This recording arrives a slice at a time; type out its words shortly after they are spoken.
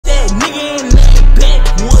nigga in that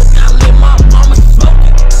backwoods, I let my mama smoke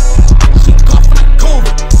it. She cough like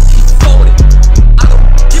COVID, she folded. I don't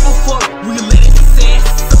give a fuck, we let it sass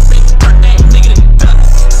up and turn that nigga to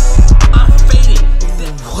dust. I'm faded.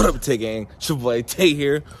 What up, TaeGang? It's your boy Tay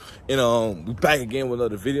here, and we back again with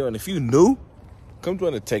another video. And if you new, come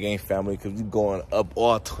join the TaeGang family because we going up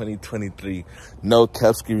all 2023. No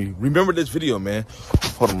CAPSKI. Remember this video, man.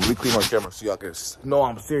 Hold on, let me clean my camera so y'all can know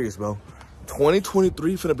I'm serious, bro.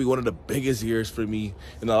 2023 finna be one of the biggest years for me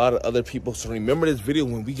and a lot of other people. So remember this video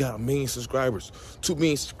when we got 1 million subscribers, 2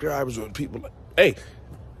 million subscribers, when people like, hey,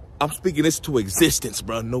 I'm speaking this to existence,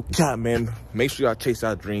 bro. No cap, man. Make sure y'all chase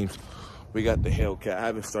our dreams. We got the Hellcat. I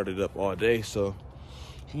haven't started up all day, so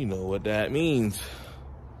you know what that means.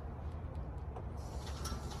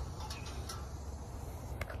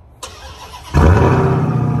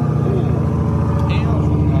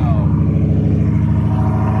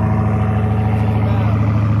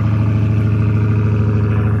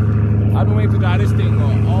 I've been waiting to drive this thing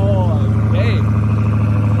on all day.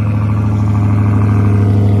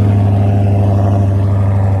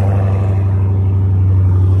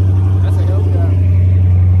 That's a Hellcat.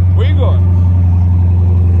 Where you going?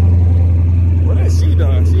 What is she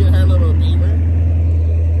doing? She in her little Beamer?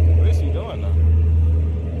 What is she doing now?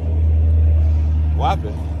 What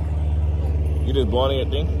happened? You just blowing your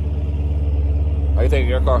thing? Are you taking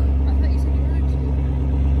your car? I thought you said you wanted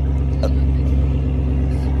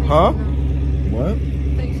to. Huh? What? I thought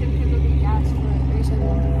you said you could go get gas for it. Or you said no.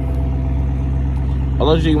 I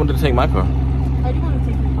thought you wanted to take my car. I do want to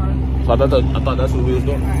take your car. So I thought that's what we was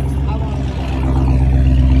doing. Alright, I want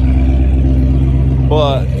to.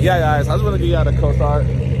 But yeah, guys, I just want to give you out a co-start.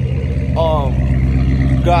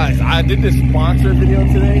 Guys, I did this sponsor video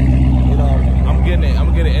today. You know, I'm getting it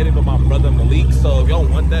edited by my brother Malik. So if y'all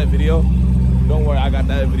want that video, don't worry, I got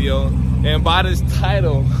that video. And by this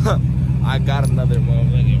title, I got another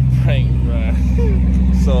motherfucking prank, bro.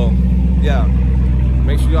 So yeah,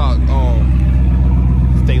 make sure y'all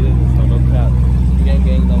stay listening. So no cap,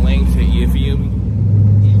 gang, the lame shit. You feel me?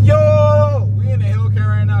 Yo, we in the Hellcat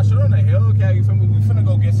right now. Show them the Hellcat. You feel me? We finna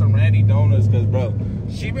go get some Randy donuts, cause bro,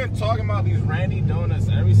 she been talking about these Randy donuts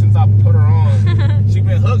ever since I put her on. She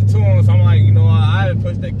been hooked to them, so I'm like, you know what? I haven't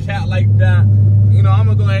pushed the cat like that. You know, I'm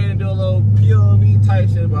gonna go ahead and do a little POV type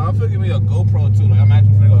shit, but I'm finna give me a GoPro too. Like, I'm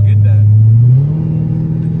actually finna go get that.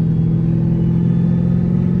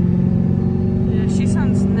 Yeah, she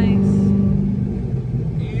sounds nice.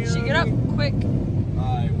 Yeah. She get up quick.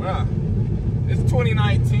 Alright, bruh. It's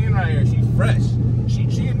 2019 right here. She's fresh.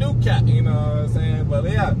 She a new cat, you know what I'm saying? But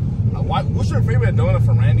yeah, what's your favorite donut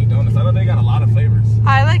from Randy Donuts? I know they got a lot of flavors.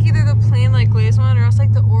 I like either the plain like glazed one or else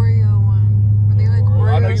like the Oreo one. Where they like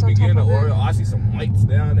Oreos I know you be getting the Oreo. I see some lights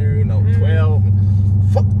down there, you know, 12.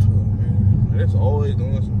 Fuck 12, man. It's always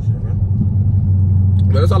doing some shit, man.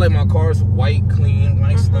 But that's all like my car's white, clean,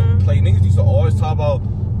 nice little plate. Niggas used to always talk about,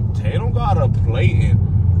 they don't got a plate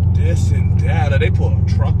and this and that. Or they pull a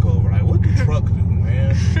truck over. Like, what the truck do,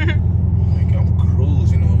 man? Like, I'm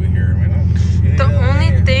cruising over here, man. I'm chilling. The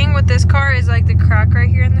only thing with this car is like the crack right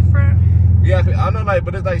here in the front. Yeah, I know, like,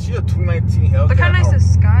 but it's like, she a 219 Hellcat. Look how nice the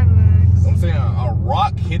sky looks. I'm saying a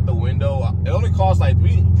rock hit the window. It only costs like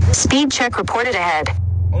Speed check reported ahead.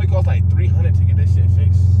 Only costs like $300 to get this shit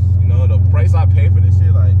fixed. You know, the price I pay for this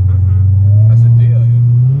shit, like, that's a deal, yeah.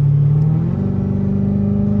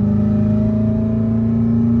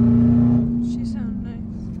 She sounds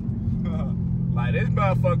nice. Like, this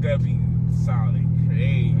motherfucker be sounding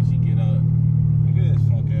crazy when she get up. Look at this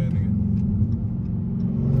fuck ass nigga.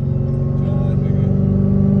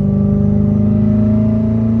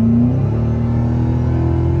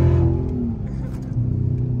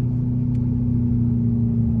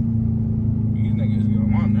 These niggas get on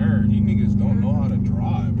my nerves. These niggas don't know how to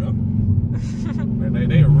drive, bro.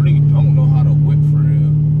 they really don't know how to whip for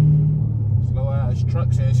real. Slow ass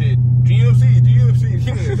trucks and shit. GMC. These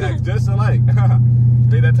niggas act just alike.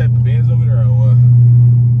 They that type of Benz over there or what?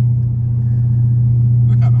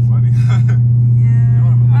 Look kind of funny. Yeah,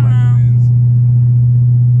 I don't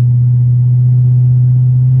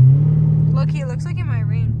know. Look, it looks like it might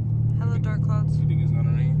rain. Hello, dark clouds. You think it's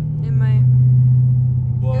gonna rain? It might.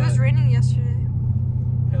 But It was raining yesterday.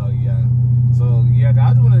 hell yeah. So yeah,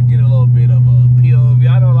 guys, I just want to get a little bit of a POV.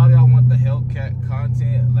 I know a lot of y'all want the Hellcat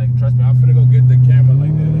content. Like, trust me, I'm finna go get the camera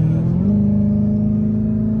like that.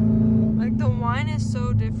 Like the whine is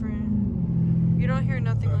so different. You don't hear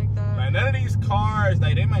nothing like that. Like, none of these cars,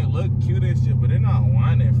 like, they might look cute and shit, but they're not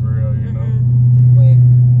whining for real, you know? Wait,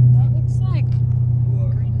 that looks like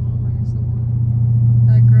Green Mama or something.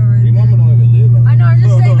 That girl right Your there. mama don't even live on I know, I'm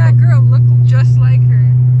just saying that girl looked just like her.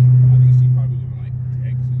 I think she probably live in like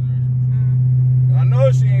Texas or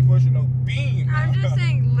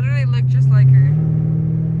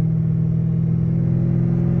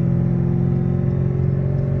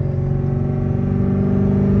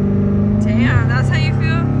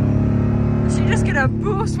a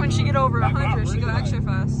boost when she get over 100. She go extra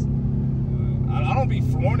fast. I don't be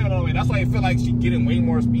flooring it all the way. That's why I feel like she getting way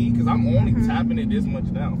more speed because I'm only tapping it this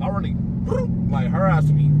much down. If I really, like, her has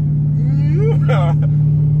to be.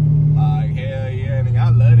 Like, hell yeah, nigga. I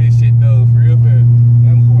love this shit though, for real.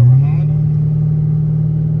 Man, we were Honda.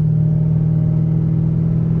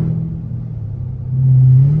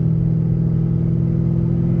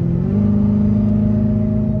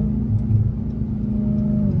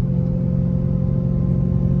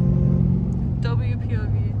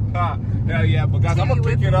 Hell yeah, but guys, I'm gonna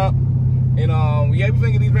pick it up. And yeah, we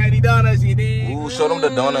thinking these ready donuts, you dig? Ooh, show them the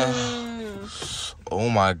donut. Oh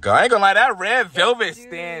my god, I ain't gonna lie, that red velvet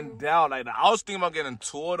stand out. Like, I was thinking about getting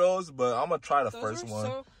 2 of those, but I'm gonna try the first one.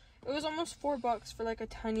 It was almost $4 for like a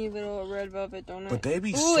tiny little red velvet donut. But they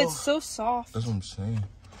be it's so soft. That's what I'm saying.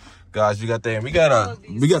 Guys, we got that. We got a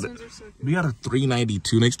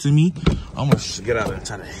 $3.92 next to me. I'm gonna get out and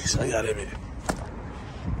try to show y'all that minute.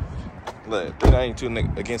 Look,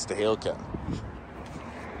 $3.92 against the Hellcat.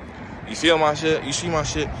 You feel my shit? You see my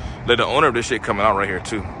shit? Like, the owner of this shit coming out right here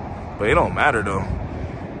too. But it don't matter though.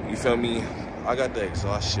 You feel me? I got the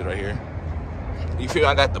exhaust shit right here. You feel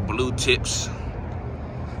I got the blue tips.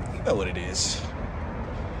 You know what it is.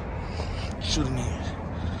 Shooting in.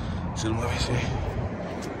 Shooting my shit.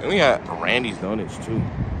 And we got Randy's Donuts too.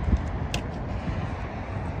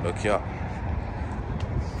 Look y'all.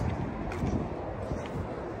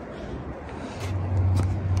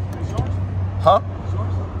 Huh?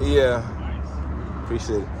 Yeah.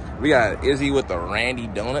 Appreciate it. We got Izzy with the Randy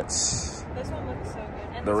Donuts. This one looks so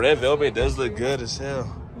good. And the red velvet does look good as hell.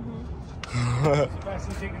 What's the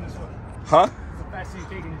fastest you taking this one? Huh? What's the fastest you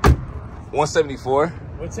taking? 174.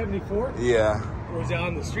 174? Yeah. Or was it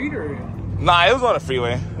on the street or? Nah, it was on the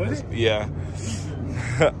freeway. Was it? Yeah.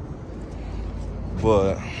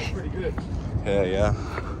 But. That's pretty good. Yeah, yeah.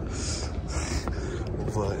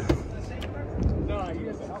 But. No, he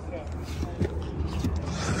doesn't help that.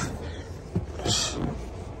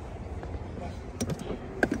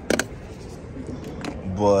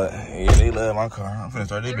 But yeah, they love my car. I'm finna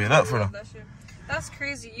start this bit up for them. That's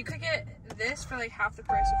crazy. You could get this for like half the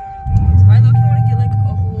price of one of these. I look, want to get like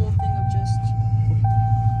a whole thing of just.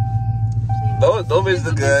 Those is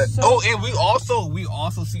the good. So oh, and we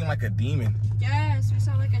also seen like a demon. Yes, we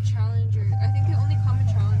saw like a Challenger. I think the only common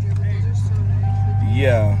Challenger, but those are so nice.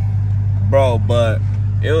 Yeah, bro. But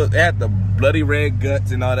it had the bloody red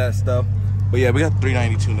guts and all that stuff. But yeah, we got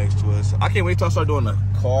 $3.92 next to us. I can't wait till I start doing the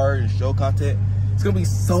car and show content. It's gonna be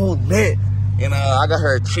so lit. And I got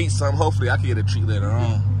her a treat, so hopefully I can get a treat later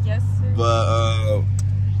on. Yes, sir. But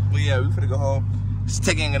yeah, we finna go home. It's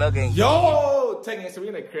TaeGang and UGG. Yo, TaeGang. So we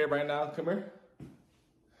in the crib right now. Come here.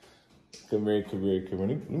 Come here. Let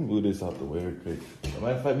me move this out the way real quick.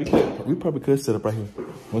 Matter of fact, we probably could set up right here.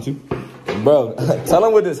 Want to? Bro, tell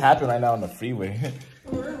them what just happened right now on the freeway.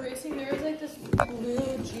 We were racing. There was like this blue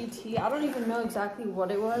GT. I don't even know exactly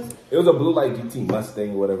what it was. It was a blue like GT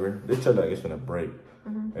Mustang or whatever. This turned out it's gonna break.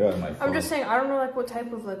 I'm just saying, I don't know like what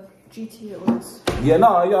type of like GT it was. Yeah,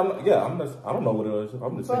 no, I don't know what it was.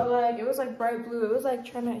 I'm just saying. But like, it was like bright blue. It was like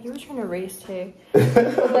he was trying to race Tay.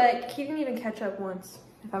 But like, he didn't even catch up once,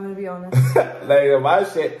 if I'm gonna be honest. Like, my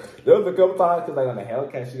shit, there was a couple times, cause like on the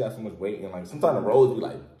Hellcat, she got so much weight, and like sometimes the roads be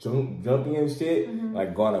like jumpy and shit,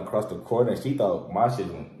 like going across the corner, and she thought my shit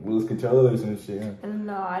was lose controllers and shit. And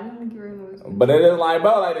no, I didn't think you were gonna lose. But it is like,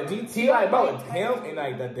 bro, like the GT, like, bro, it's him, and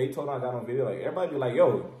like the Daytona I got on video, like everybody be like,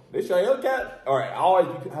 yo, this your Hellcat? Or I always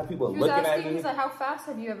have people looking at me. He's like, how fast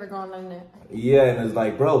have you ever gone on it? Yeah, and it's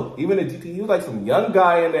like, bro, even the GT, he was like some young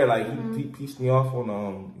guy in there, like he pieced me off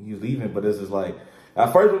on he was leaving, but this is like.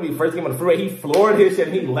 At first, when we first came on the freeway, he floored his shit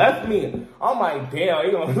and he left me. I'm like, damn,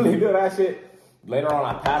 he gonna really do that shit. Later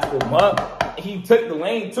on, I passed him up. He took the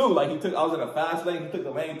lane too. Like, I was in a fast lane, he took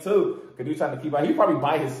the lane too. Cause he was trying to keep out. He probably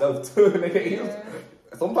by himself too.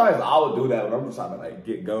 Sometimes I would do that when I'm just trying to like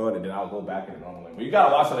get going and then I'll go back in the normal lane. But you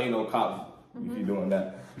gotta watch so there ain't no cops if you're doing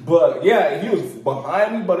that. But yeah, he was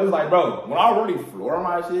behind me, but it's like, bro, when I really floor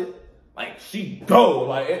my shit, like she go.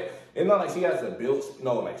 Like, it's not like she has a build,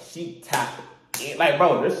 no, like she tapped it. Like,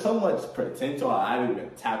 bro, there's so much potential I haven't even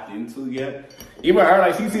tapped into yet. Even her,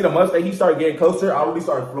 like, she see the Mustang, he started getting closer. I really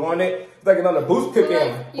started flooring it. It's like another boost kick in.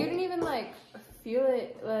 Like, you didn't even, like, feel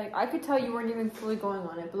it. Like, I could tell you weren't even fully going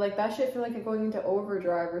on it. But, like, that shit feel like you're going into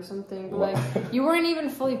overdrive or something. But, like, you weren't even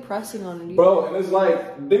fully pressing on it either. Bro, and it's like,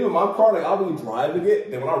 even my car, like, I'll be driving it.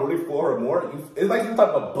 Then when I really floor her more, it's like some type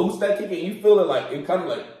of boost that kick in. You feel it, like, it kind of,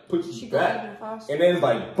 like, puts you back. And then it's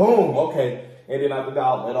like, boom, okay. And then I think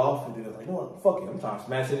I'll let off, and then it's like, you know what, fuck it, I'm trying to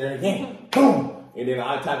smash in there again. Boom! And then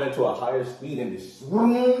I tap into a higher speed and just,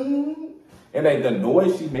 and And like the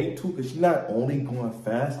noise she made too, because she's not only going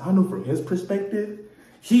fast. I know from his perspective,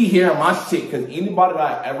 he hear my shit. Because anybody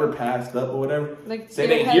that I ever passed up or whatever, like, say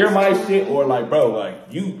they hear my shit or like, bro, like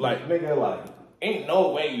you, like nigga, like ain't no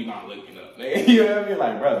way you not looking up, nigga. You know what I mean?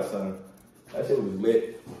 Like, bro, son, that shit was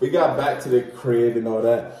lit. We got back to the crib and all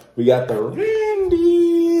that. We got the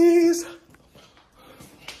Randy's.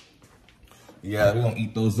 Yeah, we gonna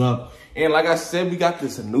eat those up. And like I said, we got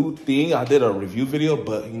this new thing. I did a review video,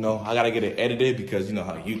 but you know, I gotta get it edited because you know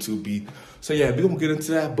how YouTube be. So yeah, we gonna get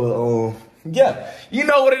into that. But yeah, you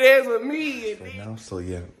know what it is with me right now. So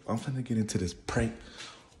yeah, I'm finna get into this prank.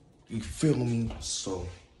 You feel me? So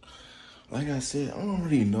like I said, I don't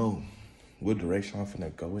really know what direction I'm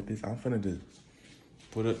finna go with this. I'm finna just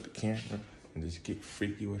put up the camera and just get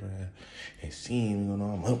freaky with her and seeing, you know,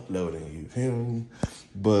 I'm uploading, you feel me?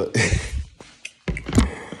 But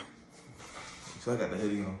so I got the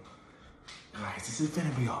hoodie on. Guys, this is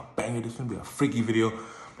finna be a banger. This is finna be a freaky video.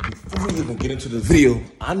 But before we even get into the video,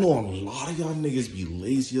 I know a lot of y'all niggas be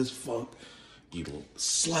lazy as fuck, be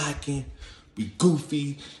slacking, be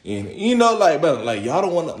goofy, and you know, like, bro, like y'all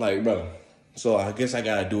don't wanna, like, bro. So I guess I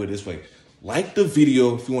gotta do it this way. Like the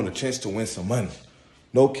video if you want a chance to win some money.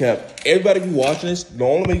 No cap. Everybody be watching this, the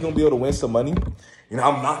only way you're gonna be able to win some money, you know,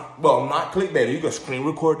 I'm not clickbaiting. You can screen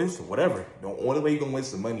record this or whatever. The only way you're gonna win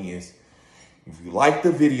some money is if you like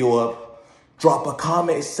the video up, drop a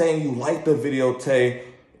comment saying you like the video, Tay,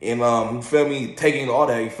 and you feel me, taking all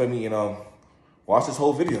that, you feel me, and watch this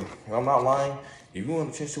whole video. And I'm not lying. If you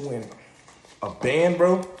want a chance to win a band,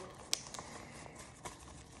 bro,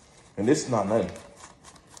 and this is not nothing,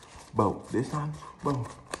 bro. This not, bro.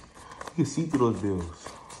 You can see through those bills.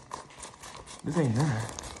 This ain't nothing,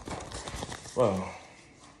 bro.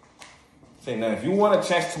 This ain't nothing. If you want a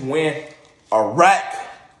chance to win a rack,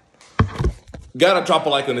 gotta drop a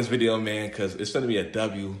like on this video, man, because it's gonna be a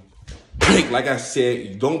W. Like I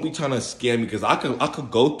said, don't be trying to scam me, because I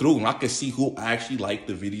could go through and I can see who actually liked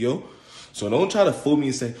the video. So don't try to fool me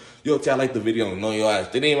and say, yo, Tay, I like the video. No, your ass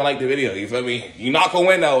didn't even like the video. You feel me? You're not gonna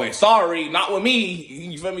win that way. Sorry, not with me.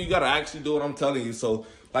 You feel me? You gotta actually do what I'm telling you. So,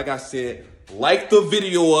 like I said, like the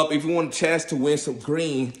video up if you want a chance to win some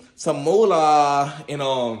green, some moolah, and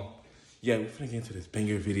yeah, we're finna get into this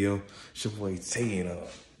banger video. It's your boy Tay and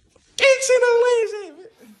it's in a lazy.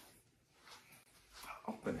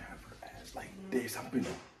 I'm gonna have her ass like this. I'm gonna.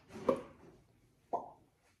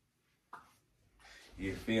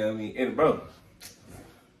 You feel me? And bro,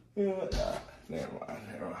 you know what? Never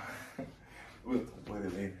mind. We'll put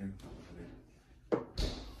it later.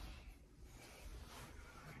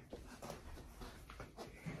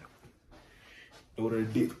 Order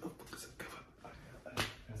dip.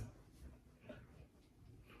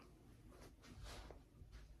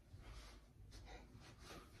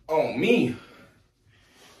 On me.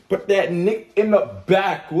 Put that nick in the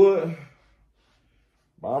backwood.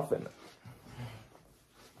 I'm finna.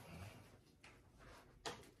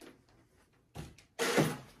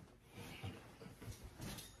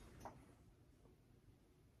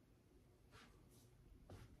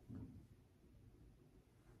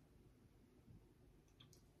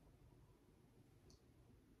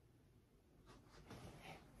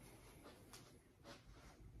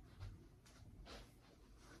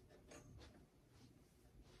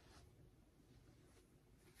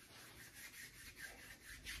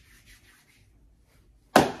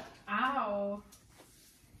 Ow.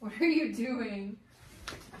 What are you doing?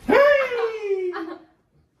 Hey!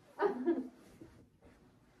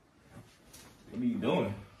 What are you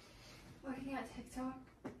doing? Looking at TikTok.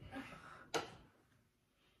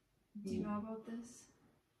 Do you know about this?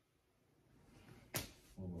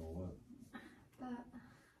 What? That.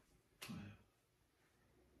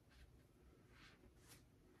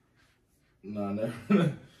 Nah, never.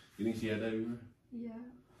 You think she had that before? Yeah.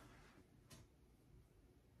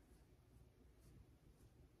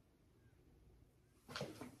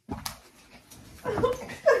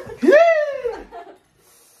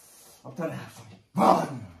 I'm trying to have some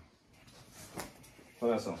fun. I'm trying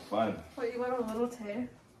to have some fun. What, you want a little Tay?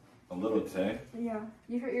 A little Tay? Yeah.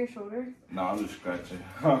 You hurt your shoulder? No, I'm just scratching.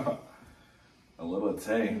 A little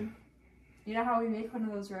Tay. You know how we make one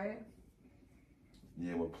of those, right?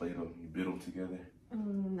 Yeah, what Play-Doh? You bit them together?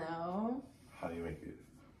 No. How do you make it?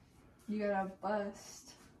 You gotta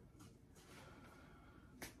bust.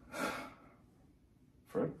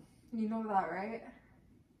 For? You know that, right?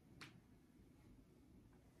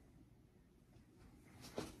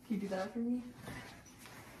 Can you do that for me?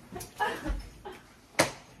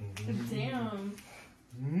 Damn.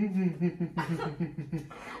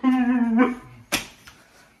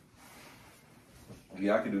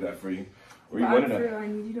 Yeah, I can do that for you. Where you want it For at? real, I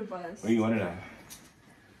need you to bust. Where you want it at?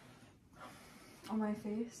 On my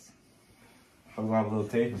face. How about a little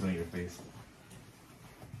tapers on your face?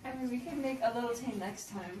 I mean, we can make a little tay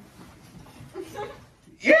next time.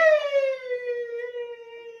 Yeah!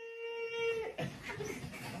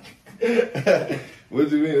 What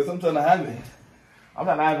do you mean? I'm trying to have it. I'm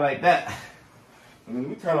not having like that. I mean, let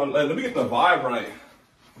me turn on. Let me get the vibe right.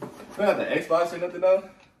 You don't have the Xbox or nothing though.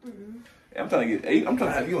 Yeah, I'm trying to get. I'm trying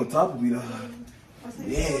to have you on top of me though.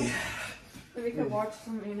 Yeah. Maybe we could watch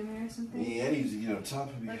some anime or something. Yeah, I need you to get on top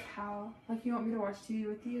of me. Like how? Like you want me to watch TV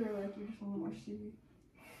with you, or like you just want to watch TV?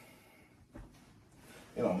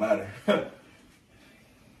 It don't matter.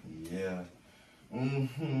 Yeah.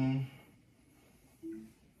 Mm-hmm.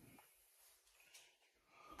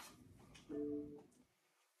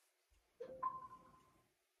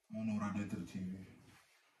 I don't know what I did to the TV.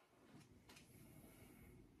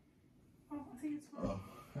 Oh, I think it's fine.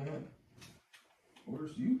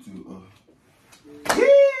 Where's YouTube?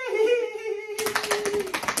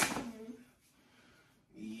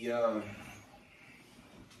 Yeah.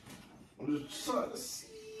 I'm just trying to see.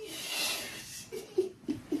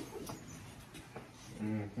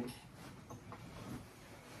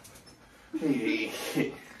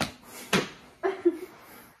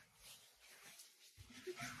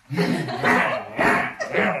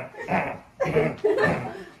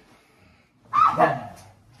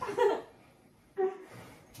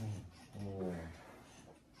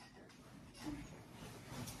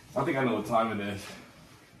 I think I know what time it is.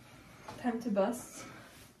 Time to bust.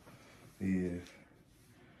 Yeah.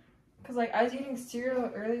 Cause like I was eating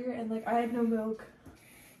cereal earlier and like I had no milk.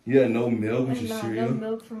 You had no milk with And your no cereal?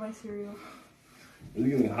 milk for my cereal. It's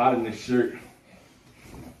getting hot in this shirt.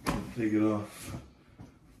 Take it off.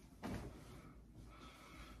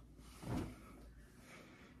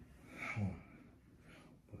 Right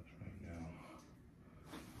now.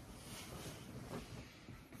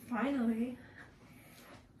 Finally.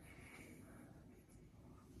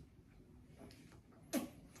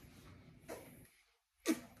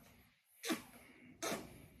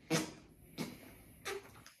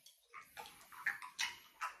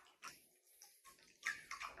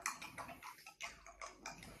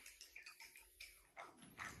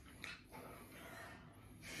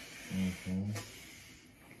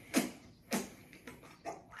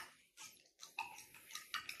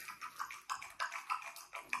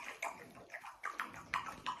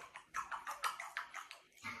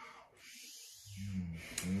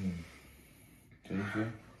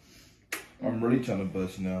 I'm really trying to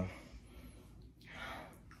bust now.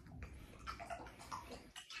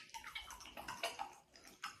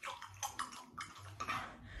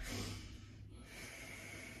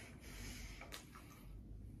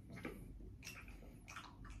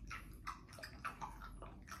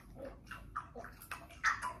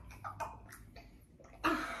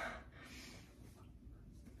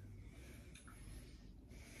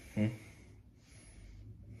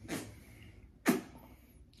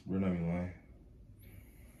 We're not even lying.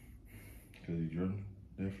 Because your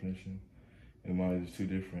definition and mine is too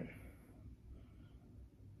different.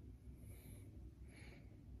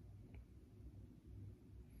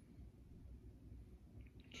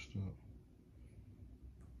 Stop.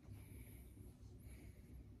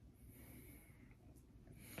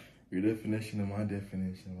 Your definition and my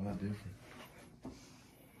definition are a lot different.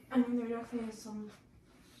 I mean, there definitely is some.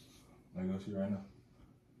 I go see right now.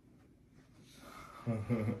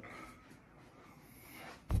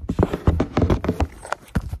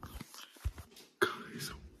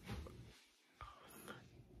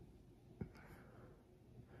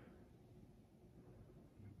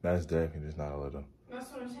 That's definitely just not a little.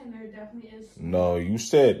 That's what I'm saying. There definitely is. No, you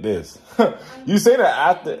said this. You say that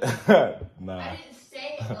after. Nah. I didn't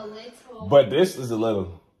say a little. But this is a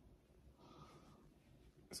little.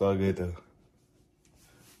 It's all good though.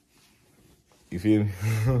 You feel me?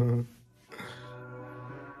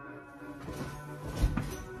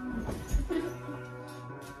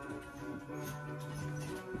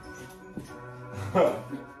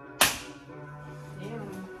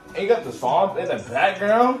 And you got the song in the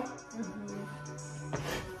background?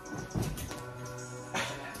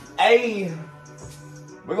 Hey,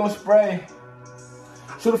 we're gonna spray.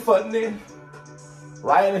 Shoot a fucking in.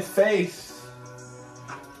 Right in his face.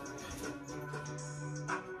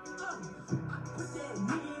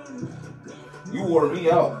 You wore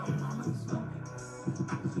me out.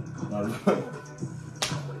 I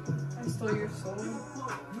stole your soul.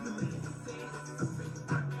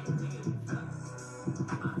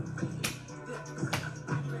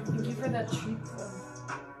 Thank you for that treat, though.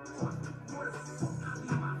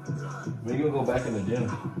 We're gonna go back in the gym.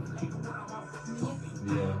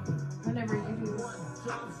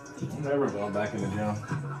 I'm never going back in the gym.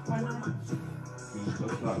 Why not?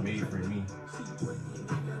 It's not made for me.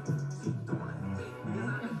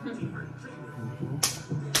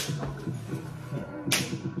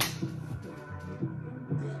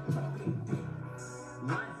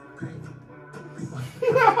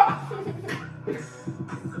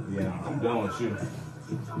 Yeah, I'm done with you.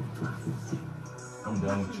 I'm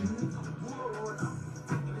done with you.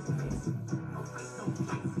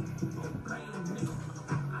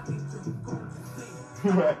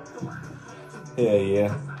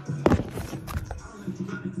 Yeah.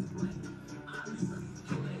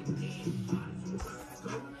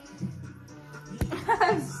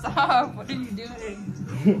 Stop. What are you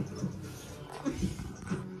doing?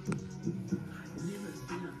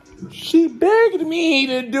 She begged me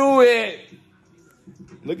to do it.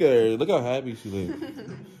 Look at her. Look how happy she looks.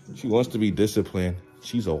 She wants to be disciplined.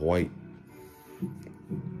 She's a white.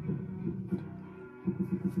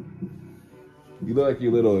 You look like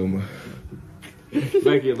your little,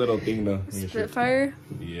 like your little thing though. Spitfire?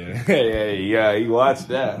 Yeah. You watch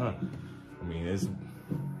that, huh? I mean, it's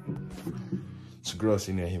gross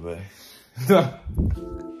in there, but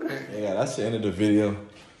yeah, that's the end of the video.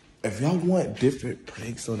 If y'all want different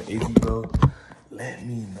pranks on the AZ, bro, let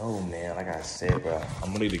me know, man. Like I said, bro,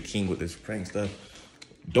 I'm really the king with this prank stuff.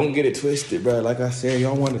 Don't get it twisted, bro. Like I said,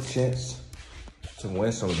 y'all want a chance to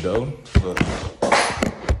win some dough.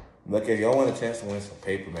 Look, if y'all want a chance to win some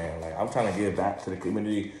paper, man, like I'm trying to give back to the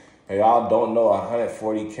community. If y'all don't know,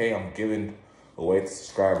 140K I'm giving away to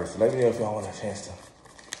subscribers. So let me know if y'all want a chance to.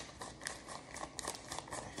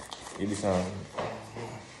 Give me some.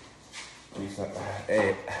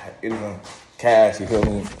 Hey, it is cash, you feel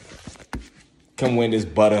me? Come win this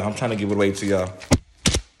butter. I'm trying to give it away to y'all.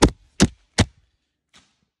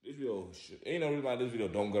 This video, ain't no reason why this video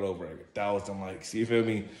don't go over 1,000 likes, you feel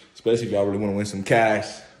me? Especially if y'all really want to win some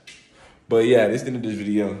cash. But yeah, this is the end of this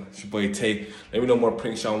video. It's your boy Tay. Let me know more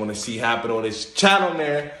pranks y'all want to see happen on this channel,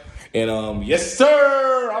 man. And yes,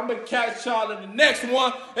 sir. I'm gonna catch y'all in the next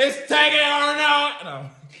one. It's TaeGang or not. No.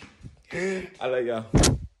 I love y'all.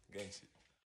 Gang shit.